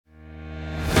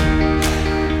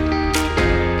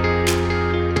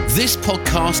This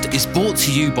podcast is brought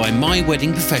to you by My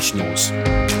Wedding Professionals,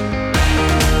 a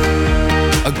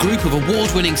group of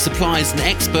award-winning suppliers and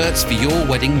experts for your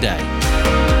wedding day.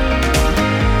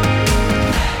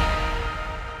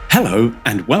 Hello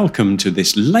and welcome to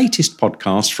this latest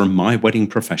podcast from My Wedding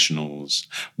Professionals.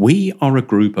 We are a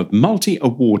group of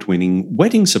multi-award-winning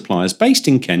wedding suppliers based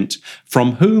in Kent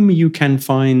from whom you can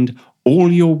find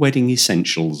all your wedding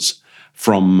essentials,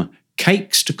 from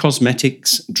cakes to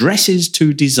cosmetics, dresses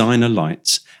to designer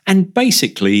lights, and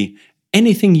basically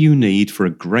anything you need for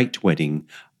a great wedding.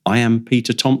 I am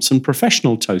Peter Thompson,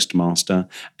 professional Toastmaster,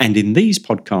 and in these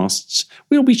podcasts,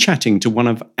 we'll be chatting to one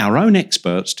of our own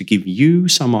experts to give you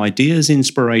some ideas,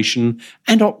 inspiration,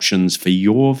 and options for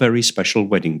your very special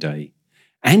wedding day.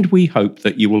 And we hope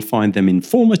that you will find them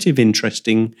informative,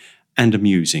 interesting, and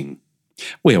amusing.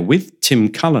 We are with Tim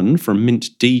Cullen from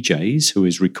Mint DJs, who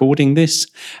is recording this,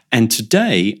 and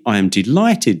today I am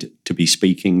delighted to be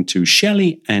speaking to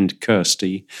Shelley and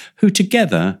Kirsty, who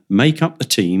together make up the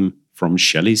team from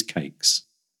Shelley's Cakes.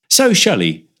 So,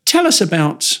 Shelley, tell us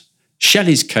about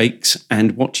Shelley's Cakes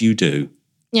and what you do.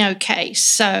 Okay,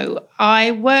 so I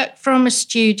work from a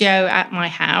studio at my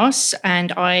house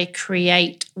and I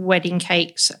create wedding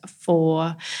cakes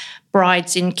for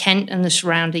brides in Kent and the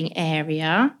surrounding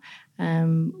area.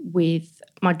 With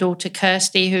my daughter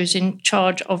Kirsty, who's in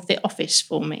charge of the office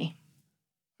for me.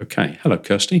 Okay. Hello,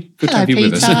 Kirsty. Good Hello, to have you Peter.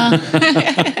 with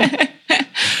us.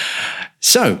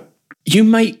 So, you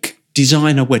make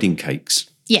designer wedding cakes.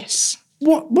 Yes.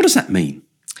 What does that mean?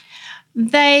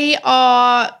 They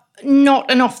are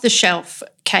not an off-the-shelf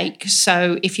cake.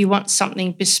 So if you want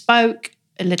something bespoke,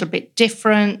 a little bit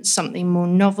different, something more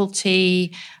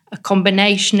novelty, a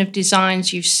combination of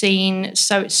designs you've seen,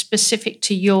 so it's specific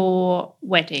to your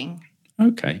wedding.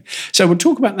 Okay. So we'll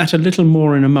talk about that a little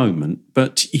more in a moment,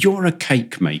 but you're a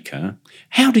cake maker.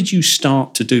 How did you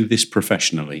start to do this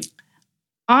professionally?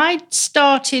 I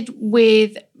started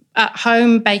with at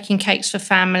home baking cakes for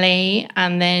family,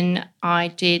 and then I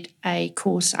did a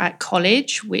course at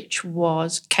college, which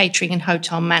was catering and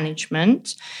hotel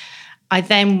management. I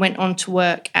then went on to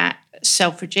work at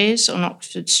Selfridges on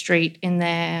Oxford Street in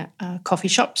their coffee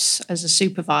shops as a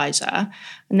supervisor.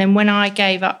 And then when I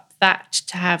gave up that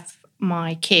to have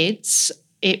my kids,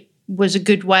 it was a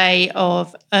good way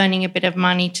of earning a bit of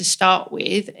money to start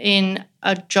with in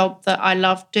a job that I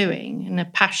love doing and a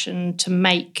passion to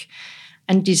make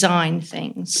and design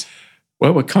things.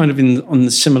 Well, we're kind of on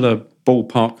the similar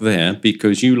ballpark there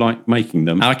because you like making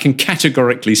them. I can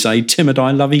categorically say, Tim and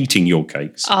I love eating your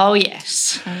cakes. Oh,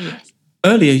 yes.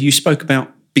 Earlier, you spoke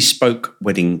about bespoke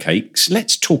wedding cakes.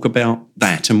 Let's talk about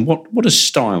that and what does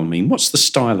style mean? What's the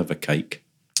style of a cake?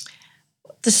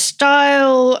 The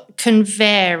style can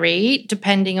vary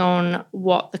depending on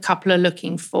what the couple are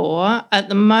looking for. At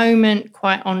the moment,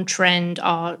 quite on trend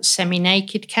are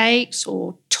semi-naked cakes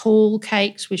or tall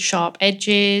cakes with sharp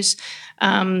edges,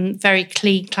 very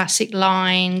clean, classic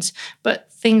lines.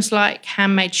 But things like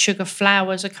handmade sugar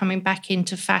flowers are coming back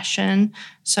into fashion.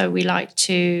 So we like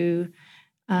to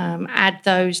add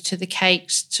those to the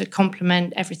cakes to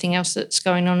complement everything else that's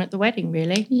going on at the wedding,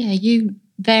 really. Yeah, you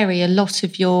vary a lot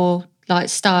of your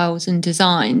styles and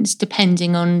designs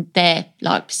depending on their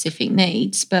specific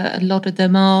needs, but a lot of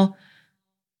them are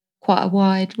quite a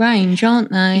wide range,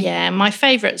 aren't they? Yeah, my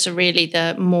favourites are really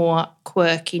the more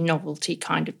quirky novelty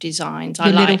kind of designs. The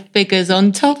little figures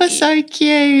on top are so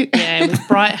cute. Yeah, with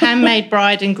handmade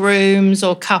bride and grooms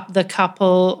or the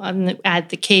couple, and add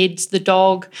the kids, the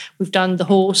dog. We've done the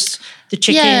horse, the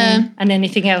chicken, and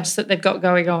anything else that they've got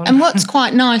going on. And what's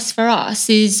quite nice for us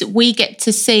is we get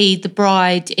to see the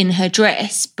bride in her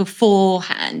dress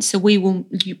beforehand. So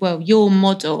you'll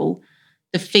model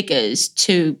the figures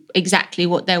to exactly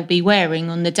what they'll be wearing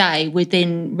on the day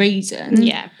within reason.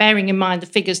 Yeah, bearing in mind the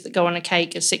figures that go on a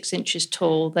cake are 6 inches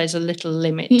tall, there's a little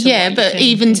limit to but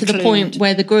even to the point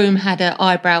where the groom had an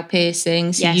eyebrow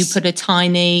piercing, so you put a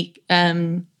tiny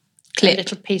clip. A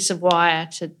little piece of wire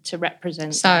to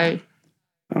represent that.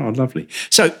 Oh, lovely.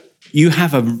 So you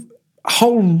have a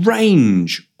whole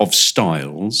range of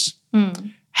styles.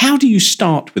 How do you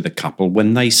start with a couple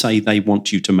when they say they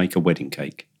want you to make a wedding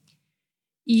cake?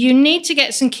 You need to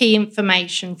get some key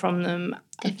information from them.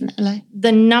 Definitely.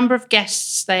 The number of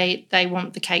guests they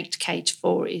want the cake to cater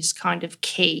for is kind of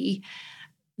key.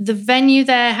 The venue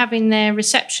they're having their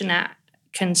reception at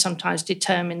can sometimes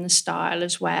determine the style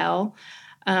as well.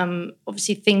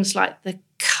 Obviously, things like the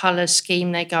colour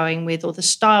scheme they're going with or the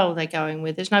style they're going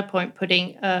with. There's no point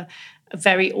putting a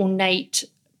very ornate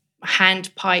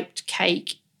hand-piped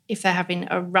cake if they're having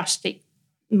a rustic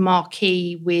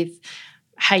marquee with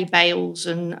hay bales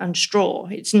and straw.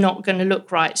 It's not going to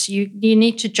look right. So you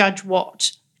need to judge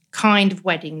what kind of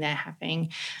wedding they're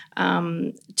having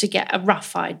to get a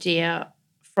rough idea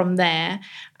from there,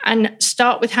 and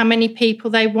start with how many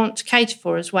people they want to cater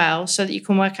for as well, so that you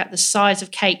can work out the size of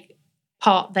cake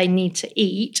part they need to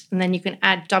eat, and then you can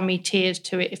add dummy tiers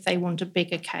to it if they want a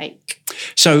bigger cake.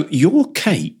 So your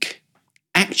cake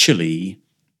actually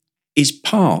is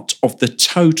part of the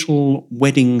total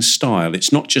wedding style.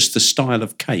 It's not just the style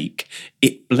of cake.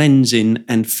 It blends in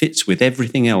and fits with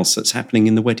everything else that's happening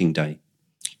in the wedding day.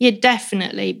 Yeah,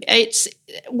 definitely. It's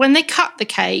when they cut the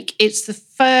cake, it's the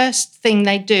first thing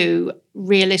they do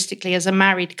realistically as a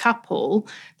married couple,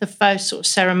 the first sort of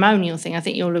ceremonial thing. I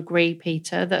think you'll agree,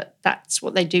 Peter, that that's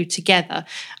what they do together.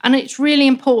 And it's really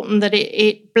important that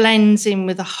it blends in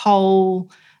with the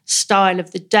whole style of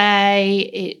the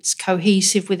day. It's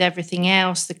cohesive with everything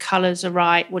else. The colours are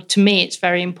right. Well, to me, it's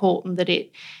very important that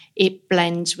it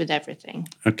blends with everything.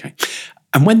 Okay.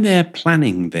 And when they're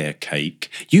planning their cake,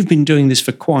 you've been doing this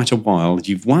for quite a while.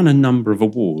 You've won a number of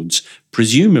awards.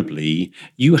 Presumably,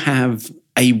 you have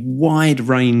a wide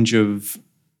range of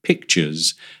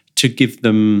pictures to give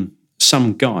them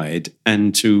some guide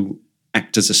and to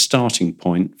act as a starting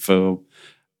point for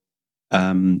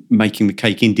making the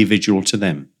cake individual to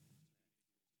them.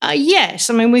 Yes.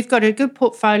 I mean, we've got a good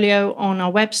portfolio on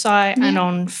our website and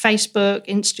on Facebook,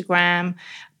 Instagram,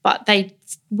 but they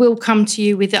will come to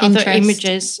you with other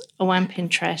images. And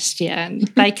Pinterest, yeah.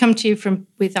 They come to you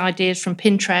with ideas from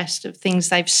Pinterest of things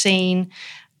they've seen,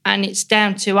 and it's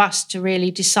down to us to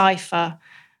really decipher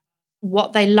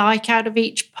what they like out of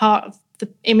each part of the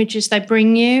images they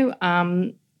bring you.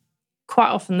 Quite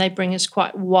often they bring us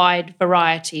quite wide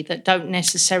variety that don't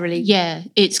necessarily... Yeah,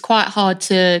 it's quite hard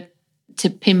to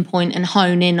pinpoint and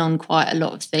hone in on quite a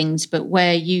lot of things, but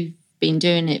where you've been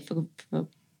doing it for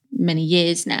many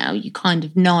years now, you kind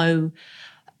of know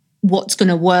what's going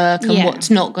to work and what's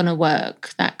not going to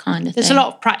work, that kind of thing. There's a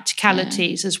lot of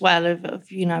practicalities as well of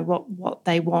you know, what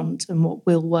they want and what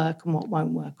will work and what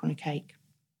won't work on a cake.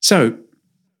 So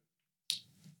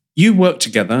you work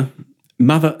together,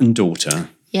 mother and daughter.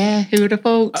 Yeah, who would have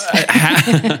thought?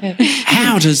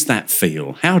 How does that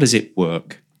feel? How does it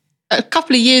work? A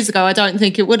couple of years ago, I don't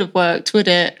think it would have worked, would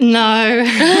it? No,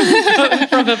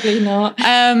 probably not.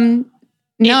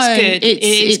 No, it's good.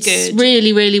 It's good.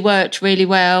 Really, really worked really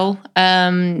well.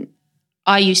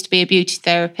 I used to be a beauty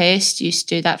therapist, used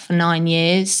to do that for 9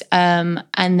 years, and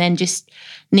then just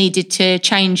needed to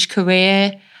change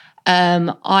career.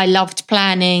 I loved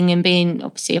planning and being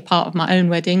obviously a part of my own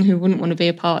wedding. Who wouldn't want to be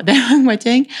a part of their own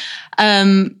wedding?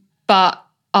 But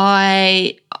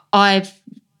I've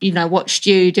watched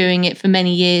you doing it for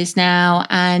many years now,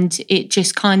 and it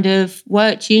just kind of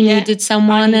worked. You needed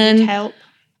someone, I needed help.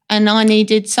 And I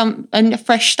needed a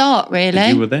fresh start, really.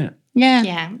 And you were there. Yeah.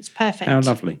 Yeah, it's perfect. How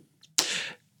lovely.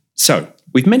 So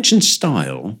we've mentioned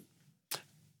style.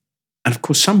 And of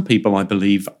course, some people, I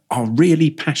believe, are really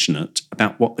passionate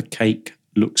about what the cake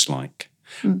looks like.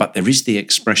 But there is the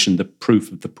expression, the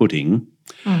proof of the pudding.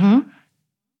 Mm-hmm.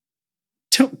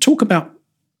 Talk about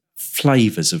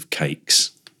flavours of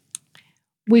cakes.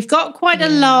 We've got quite a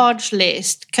large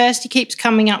list. Kirsty keeps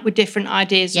coming up with different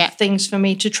ideas of things for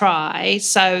me to try.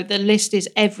 So the list is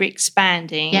ever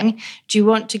expanding. Yep. Do you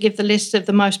want to give the list of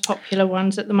the most popular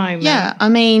ones at the moment? Yeah, I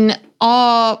mean,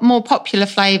 our more popular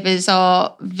flavours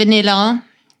are vanilla.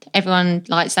 Everyone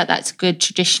likes that. That's a good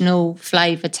traditional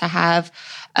flavour to have.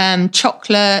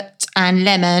 Chocolate and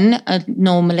lemon are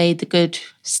normally the good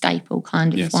staple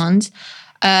kind of ones.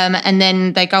 And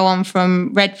then they go on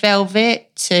from red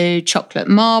velvet to chocolate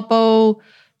marble,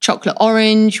 chocolate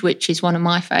orange, which is one of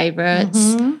my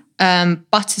favourites,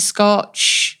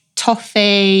 butterscotch,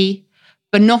 toffee.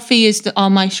 Banoffee is our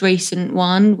most recent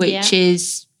one, which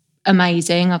is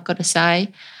amazing, I've got to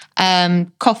say.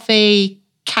 Coffee,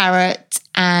 carrot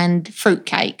and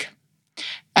fruitcake.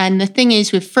 And the thing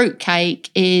is with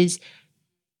fruitcake is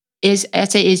as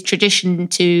it is tradition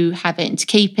to have it and to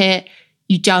keep it.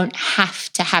 You don't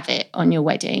have to have it on your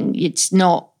wedding.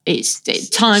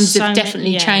 Times have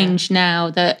definitely changed now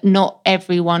that not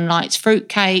everyone likes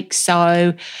fruitcake.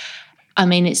 So, I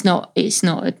mean, it's not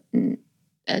an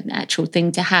actual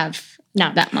thing to have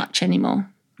that much anymore.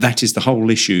 That is the whole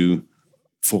issue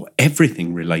for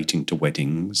everything relating to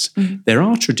weddings. There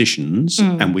are traditions,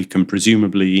 and we can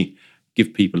presumably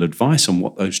give people advice on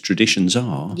what those traditions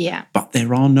are. Yeah. But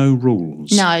there are no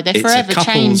rules. No, they're forever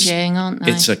changing, aren't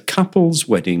they? It's a couple's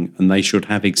wedding and they should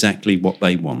have exactly what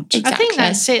they want. Exactly. I think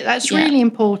that's it. That's really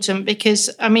important because,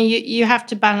 I mean, you have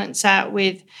to balance out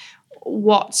with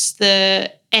what's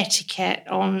the etiquette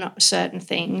on certain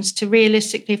things, to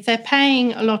realistically, if they're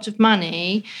paying a lot of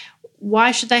money,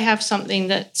 why should they have something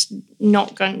that's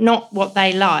not what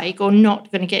they like or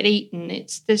not going to get eaten?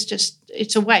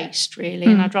 It's a waste, really,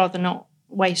 and I'd rather not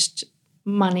waste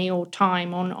money or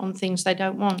time on things they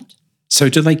don't want. So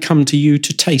do they come to you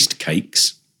to taste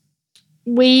cakes?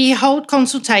 We hold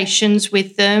consultations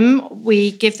with them.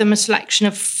 We give them a selection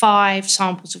of 5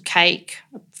 samples of cake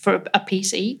for a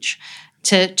piece each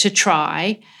to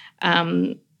try,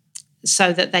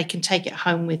 so that they can take it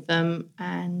home with them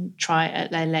and try it at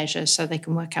their leisure, so they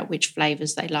can work out which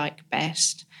flavours they like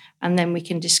best. And then we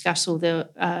can discuss all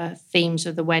the themes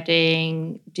of the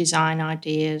wedding, design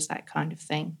ideas, that kind of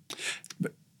thing.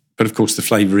 But of course, the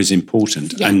flavour is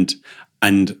important. Yeah.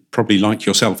 And probably like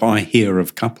yourself, I hear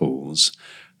of couples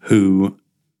who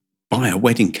buy a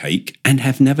wedding cake and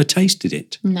have never tasted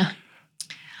it. No.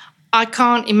 I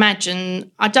can't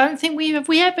imagine. I don't think have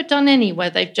we ever done any where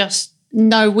they've just...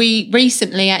 No, we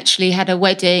recently actually had a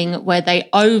wedding where they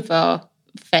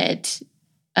overfed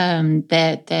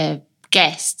their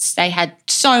guests. They had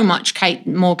so much cake,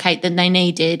 more cake than they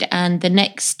needed, and the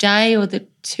next day or the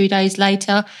 2 days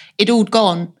later, it all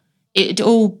gone. It had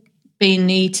all been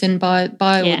eaten by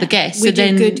all the guests. We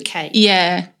do good cake.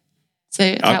 Yeah.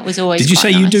 So that was always. Did you quite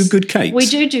say nice. you do good cakes? We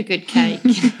do good cake.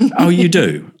 Oh, you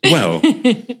do? Well,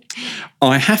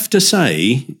 I have to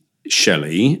say,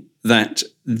 Shelley, that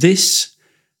this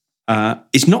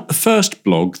is not the first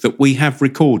blog that we have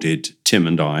recorded, Tim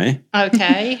and I.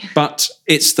 Okay. But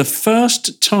it's the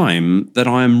first time that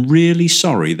I am really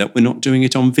sorry that we're not doing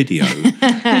it on video,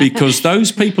 because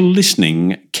those people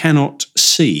listening cannot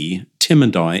see Tim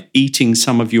and I eating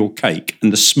some of your cake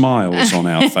and the smiles on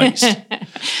our face,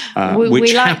 which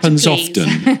we like happens to please.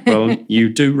 often. Well, you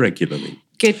do regularly.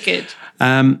 Good.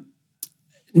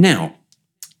 Now,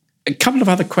 a couple of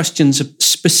other questions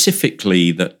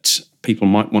specifically that people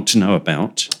might want to know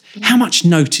about. How much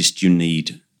notice do you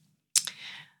need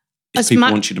if people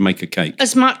want you to make a cake?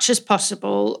 As much as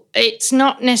possible. It's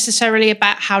not necessarily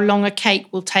about how long a cake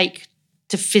will take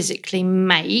to physically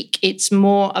make. It's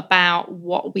more about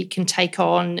what we can take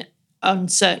on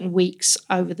certain weeks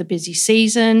over the busy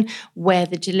season, where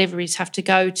the deliveries have to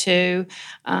go to,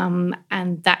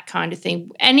 and that kind of thing.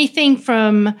 Anything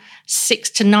from 6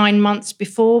 to 9 months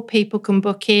before people can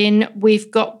book in.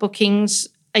 We've got bookings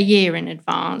a year in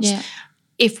advance. Yeah.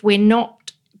 If we're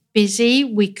not busy,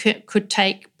 we could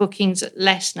take bookings at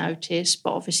less notice,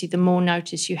 but obviously the more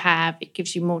notice you have, it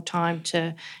gives you more time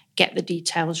to get the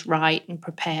details right and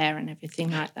prepare and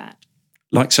everything like that.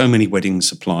 Like so many wedding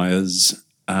suppliers,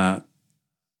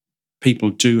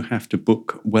 people do have to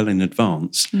book well in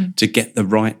advance to get the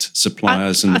right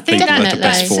suppliers and the people that are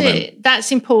best for them.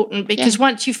 That's important, because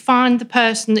once you find the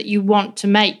person that you want to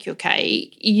make your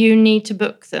cake, you need to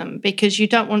book them, because you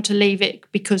don't want to leave it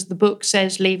because the book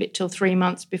says leave it till 3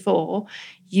 months before.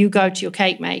 You go to your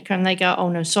cake maker and they go, oh,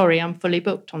 no, sorry, I'm fully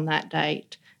booked on that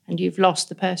date. And you've lost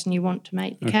the person you want to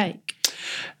make the cake.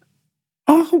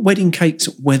 Are wedding cakes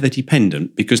weather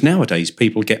dependent? Because nowadays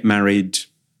people get married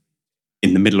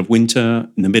in the middle of winter,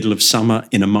 in the middle of summer,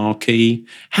 in a marquee.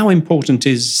 How important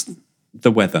is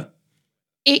the weather?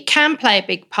 It can play a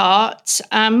big part.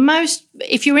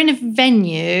 If you're in a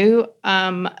venue,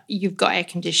 you've got air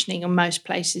conditioning in most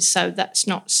places, so that's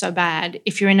not so bad.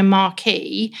 If you're in a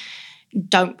marquee,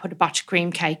 don't put a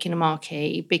buttercream cake in a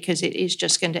marquee, because it is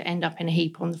just going to end up in a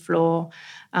heap on the floor.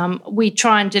 We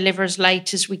try and deliver as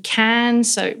late as we can,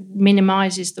 so it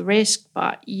minimises the risk,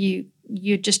 but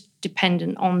you're just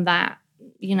dependent on that,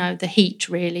 the heat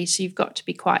really, so you've got to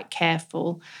be quite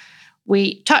careful.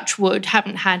 We, touch wood,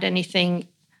 haven't had anything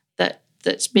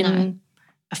that's been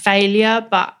a failure,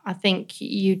 but I think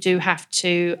you do have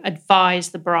to advise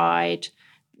the bride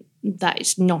that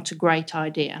it's not a great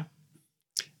idea.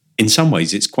 In some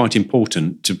ways, it's quite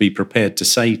important to be prepared to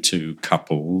say to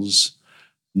couples,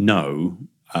 no.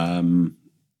 And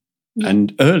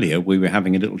earlier we were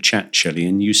having a little chat, Shelley,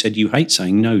 and you said you hate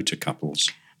saying no to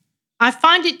couples. I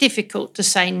find it difficult to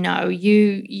say no.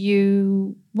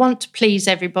 You want to please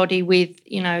everybody with,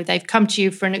 they've come to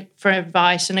you for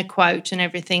advice and a quote and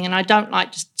everything, and I don't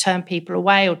like to turn people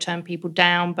away or turn people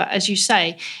down. But as you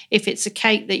say, if it's a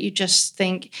cake that you just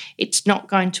think it's not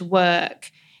going to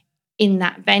work in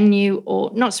that venue,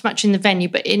 or not so much in the venue,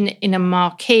 but in a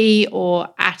marquee or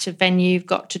at a venue, you've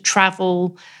got to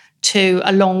travel to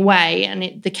a long way,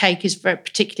 and the cake is very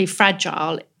particularly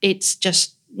fragile, it's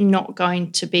just not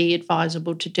going to be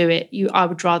advisable to do it. I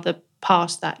would rather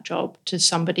pass that job to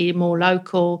somebody more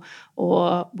local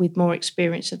or with more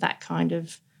experience of that kind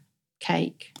of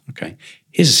cake. Okay.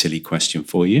 Here's a silly question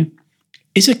for you.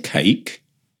 Is a cake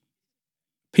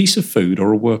piece of food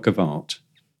or a work of art?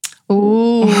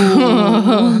 Ooh.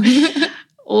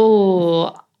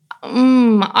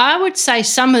 I would say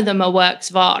some of them are works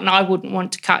of art and I wouldn't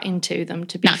want to cut into them,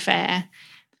 to be fair.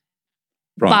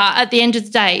 Right. But at the end of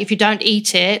the day, if you don't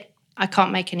eat it, I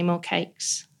can't make any more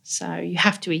cakes. So you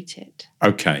have to eat it.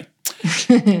 Okay.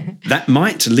 That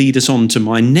might lead us on to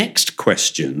my next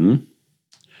question.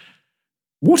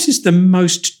 What is the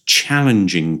most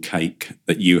challenging cake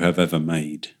that you have ever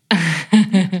made?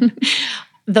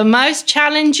 The most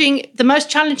challenging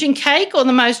cake or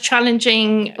the most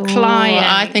challenging client?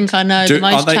 I think I know the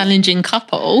most challenging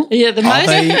couple. Yeah, the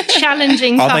most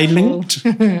challenging couple. Are they linked?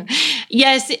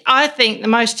 Yes, I think the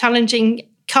most challenging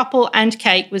couple and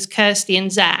cake was Kirsty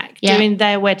and Zach doing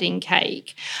their wedding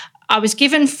cake. I was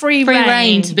given free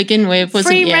rein to begin with,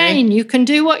 wasn't you? Free rein, you can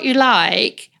do what you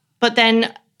like. But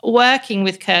then working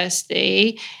with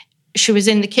Kirsty, she was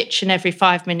in the kitchen every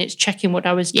 5 minutes checking what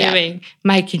I was doing,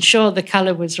 making sure the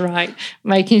colour was right,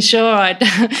 making sure I'd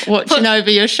watching over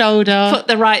your shoulder, put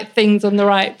the right things on the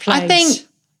right place. I think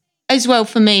as well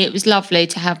for me it was lovely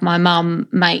to have my mum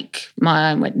make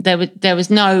my own wedding. There was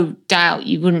no doubt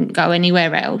you wouldn't go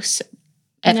anywhere else.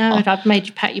 No, I'd made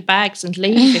you pack your bags and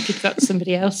leave if you'd got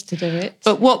somebody else to do it.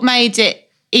 But what made it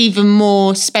even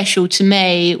more special to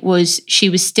me was she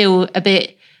was still a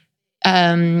bit,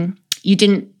 you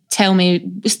didn't tell me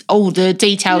all the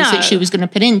details that she was going to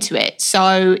put into it.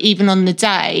 So even on the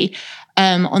day,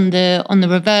 on the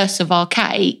reverse of our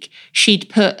cake, she'd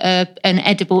put an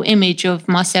edible image of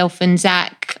myself and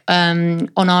Zach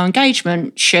on our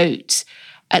engagement shoot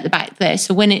at the back there.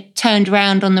 So when it turned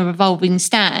around on the revolving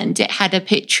stand, it had a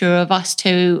picture of us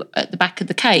two at the back of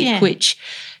the cake, which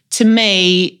to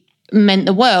me meant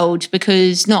the world,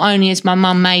 because not only has my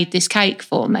mum made this cake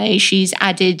for me, she's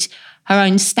added her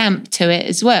own stamp to it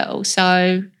as well.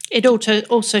 So it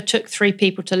also took 3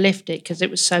 people to lift it because it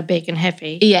was so big and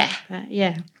heavy. Yeah.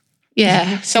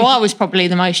 Yeah. So I was probably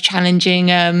the most challenging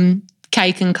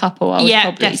cake and couple, I would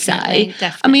probably say.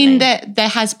 Definitely. I mean, there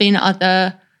has been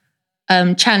other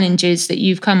challenges that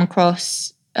you've come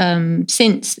across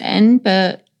since then,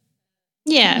 but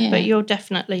but you're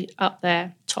definitely up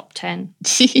there, top 10,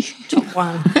 top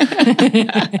 1.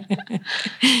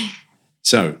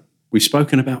 So we've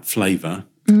spoken about flavour.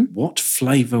 Mm-hmm. What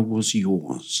flavour was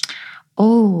yours?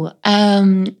 Oh,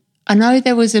 I know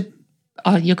there was you're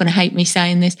going to hate me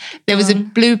saying this. There was a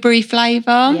blueberry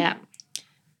flavour. Yeah.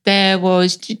 There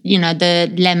was, the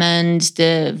lemons,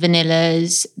 the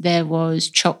vanillas. There was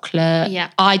chocolate. Yeah.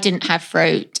 I didn't have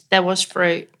fruit. There was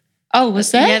fruit. Oh,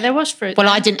 was there? Yeah, there was fruit. Well,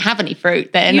 I didn't have any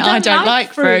fruit then. I don't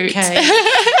like fruit.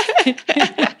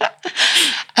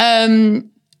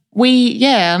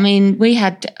 We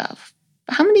had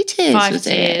how many tiers? 5 was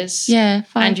tiers. It? Yeah,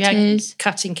 5 and you tiers. had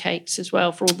cutting cakes as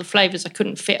well for all the flavours I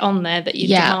couldn't fit on there that you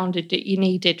demanded that you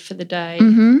needed for the day.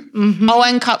 Mm-hmm. Mm-hmm. Oh,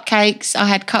 and cupcakes. I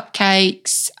had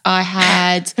cupcakes. I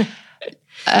had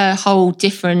a whole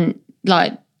different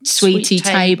sweetie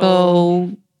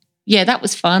table. Yeah, that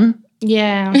was fun.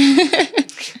 Yeah.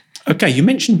 Okay, you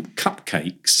mentioned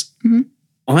cupcakes. Mm-hmm.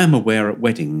 I am aware at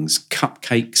weddings,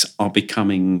 cupcakes are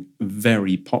becoming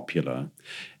very popular.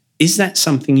 Is that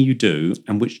something you do,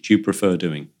 and which do you prefer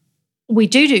doing? We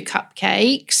do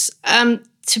cupcakes.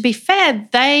 To be fair,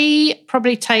 they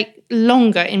probably take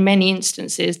longer in many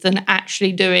instances than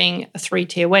actually doing a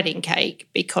 3-tier wedding cake,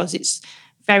 because it's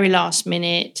very last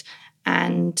minute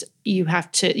and you've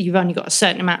only got a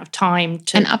certain amount of time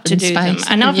to do them.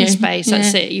 And oven space,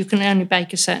 that's it. You can only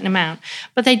bake a certain amount.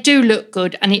 But they do look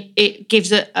good, and it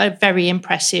gives a very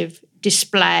impressive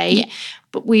display. Yeah.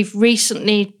 But we've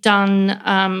recently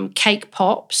done cake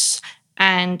pops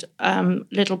and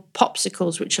little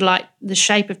popsicles, which are like the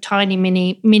shape of tiny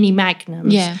mini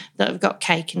magnums that have got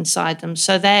cake inside them.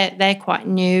 So they're quite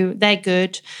new. They're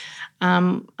good.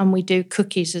 And we do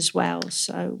cookies as well.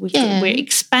 So we're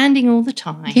expanding all the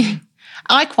time. Yeah.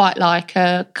 I quite like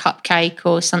a cupcake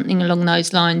or something along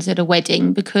those lines at a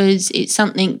wedding, because it's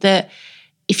something that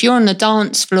if you're on the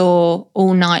dance floor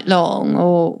all night long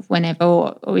or whenever,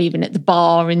 or even at the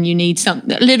bar and you need a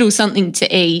little something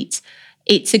to eat,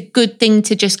 it's a good thing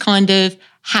to just kind of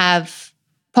have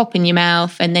pop in your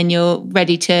mouth, and then you're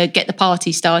ready to get the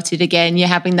party started again. You're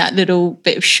having that little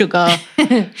bit of sugar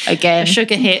again. A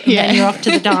sugar hit, and then you're off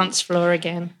to the dance floor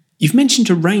again. You've mentioned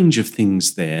a range of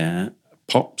things there,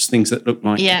 pops, things that look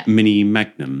like mini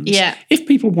magnums. Yeah. If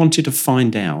people wanted to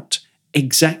find out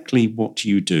exactly what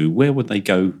you do, where would they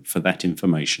go for that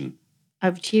information?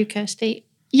 Over to you, Kirsty.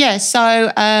 Yeah,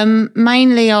 so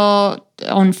mainly on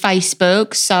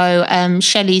Facebook, so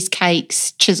Shelley's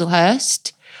Cakes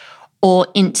Chislehurst, or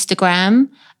Instagram.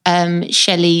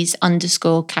 Shelley's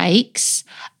 _cakes.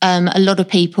 A lot of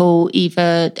people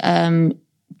either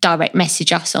direct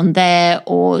message us on there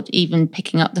or even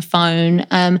picking up the phone.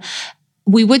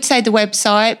 We would say the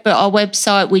website, but our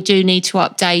website, we do need to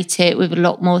update it with a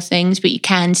lot more things, but you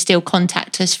can still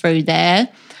contact us through there.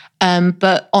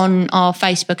 But on our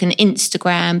Facebook and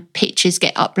Instagram, pictures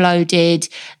get uploaded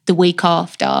the week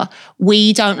after.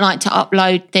 We don't like to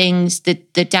upload things the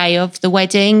day of the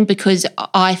wedding because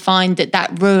I find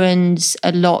that ruins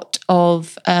a lot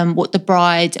of what the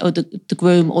bride or the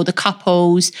groom or the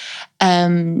couples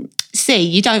see.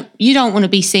 You don't want to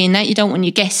be seeing that. You don't want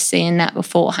your guests seeing that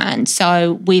beforehand.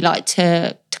 So we like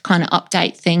to kind of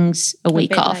update things a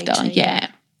week after. Later, yeah.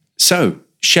 So,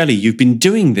 Shelley, you've been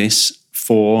doing this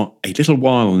for a little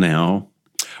while now.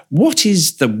 What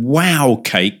is the wow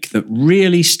cake that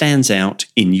really stands out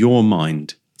in your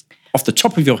mind? Off the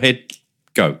top of your head,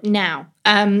 go. Now,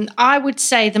 I would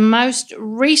say the most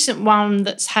recent one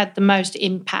that's had the most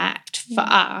impact for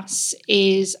us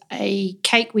is a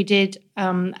cake we did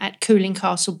at Cooling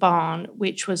Castle Barn,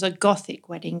 which was a Gothic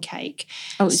wedding cake.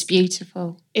 Oh, it was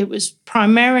beautiful. It was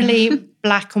primarily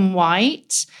black and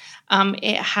white.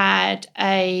 It had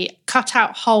a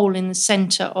cut-out hole in the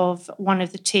centre of one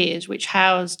of the tiers, which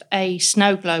housed a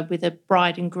snow globe with a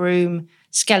bride and groom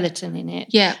skeleton in it.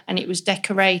 Yeah. And it was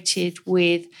decorated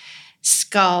with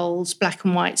skulls, black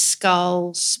and white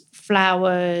skulls,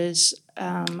 flowers,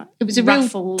 it was a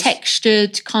ruffles. real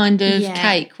textured kind of Yeah.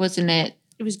 cake, wasn't it?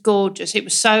 It was gorgeous. It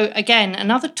was so, again,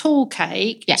 another tall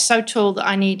cake. Yeah. So tall that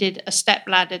I needed a step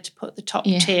ladder to put the top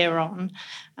tier on.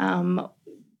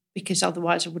 Because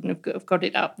otherwise I wouldn't have got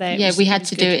it up there. We had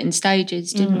to do it in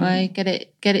stages, didn't we? Get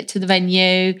it to the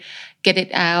venue, get it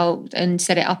out and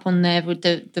set it up on there with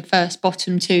the first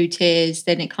bottom two tiers.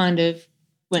 Then it kind of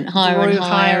went higher and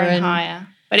higher.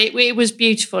 But it was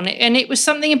beautiful and it was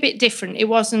something a bit different. It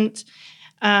wasn't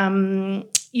your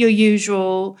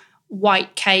usual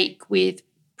white cake with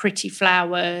pretty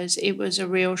flowers. It was a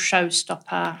real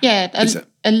showstopper. Yeah,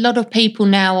 a lot of people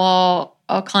now are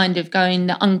kind of going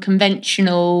the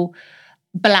unconventional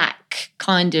black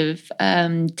kind of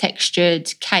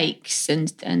textured cakes and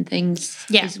things.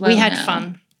 Yeah, as well we had now.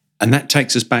 fun. And that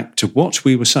takes us back to what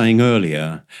we were saying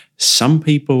earlier. Some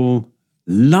people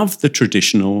love the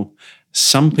traditional,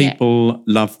 some people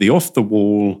love the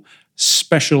off-the-wall,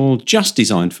 special, just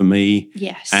designed for me.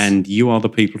 Yes. And you are the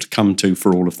people to come to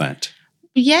for all of that.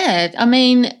 Yeah, I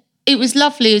mean, it was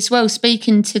lovely as well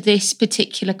speaking to this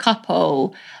particular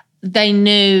couple. They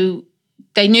knew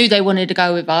they wanted to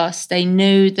go with us. They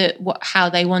knew that how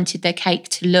they wanted their cake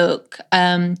to look.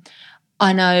 I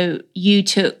know you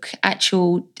took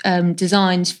actual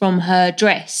designs from her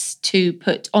dress to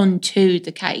put onto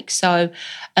the cake. So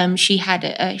she had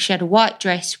a white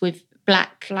dress with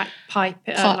black pipe,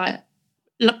 black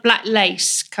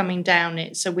lace coming down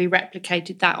it. So we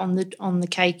replicated that on the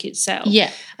cake itself. Yeah,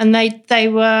 and they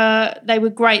were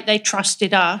great. They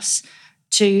trusted us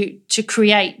to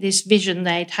create this vision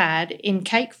they'd had in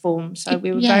cake form. So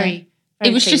we were very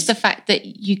it was pleased. just the fact that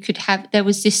there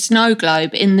was this snow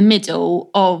globe in the middle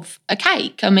of a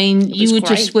cake. I mean, you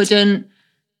wouldn't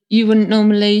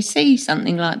normally see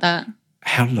something like that.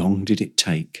 How long did it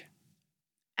take?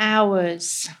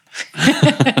 Hours.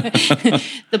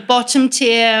 The bottom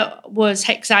tier was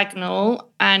hexagonal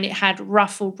and it had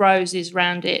ruffled roses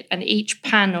around it, and each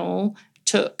panel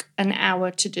took an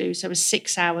hour to do. So it was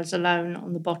 6 hours alone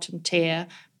on the bottom tier,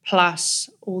 plus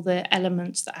all the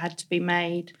elements that had to be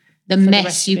made. The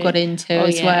mess you got into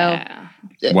as well.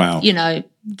 Wow. You know,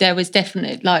 there was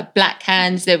definitely like black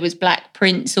hands, there was black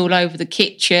prints all over the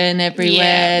kitchen,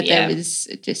 everywhere. Yeah. There was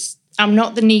just... I'm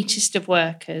not the neatest of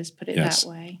workers, put it Yes. that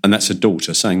way. And that's a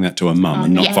daughter saying that to a mum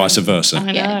and not vice versa. I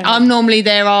know. Yeah, I'm normally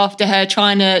there after her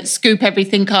trying to scoop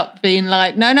everything up, being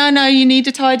like, no, you need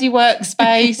a tidy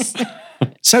workspace.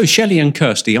 So, Shelley and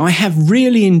Kirsty, I have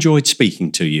really enjoyed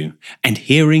speaking to you and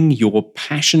hearing your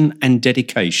passion and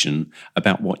dedication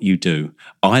about what you do.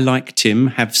 I, like Tim,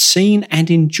 have seen and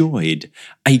enjoyed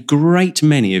a great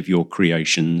many of your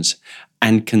creations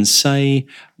and can say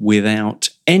without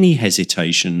any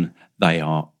hesitation, they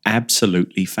are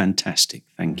absolutely fantastic.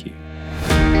 Thank you.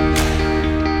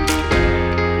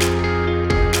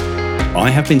 I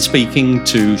have been speaking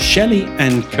to Shelley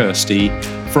and Kirsty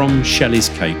from Shelley's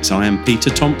Cakes. I am Peter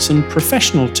Thompson,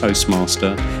 professional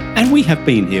Toastmaster, and we have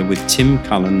been here with Tim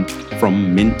Cullen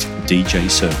from Mint DJ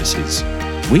Services.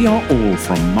 We are all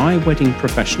from My Wedding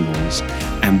Professionals,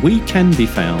 and we can be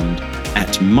found at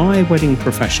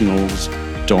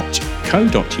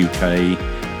myweddingprofessionals.co.uk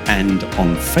and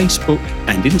on Facebook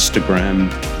and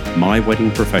Instagram, My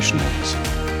Wedding Professionals.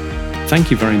 Thank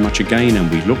you very much again,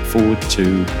 and we look forward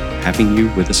to having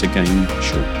you with us again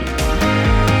shortly.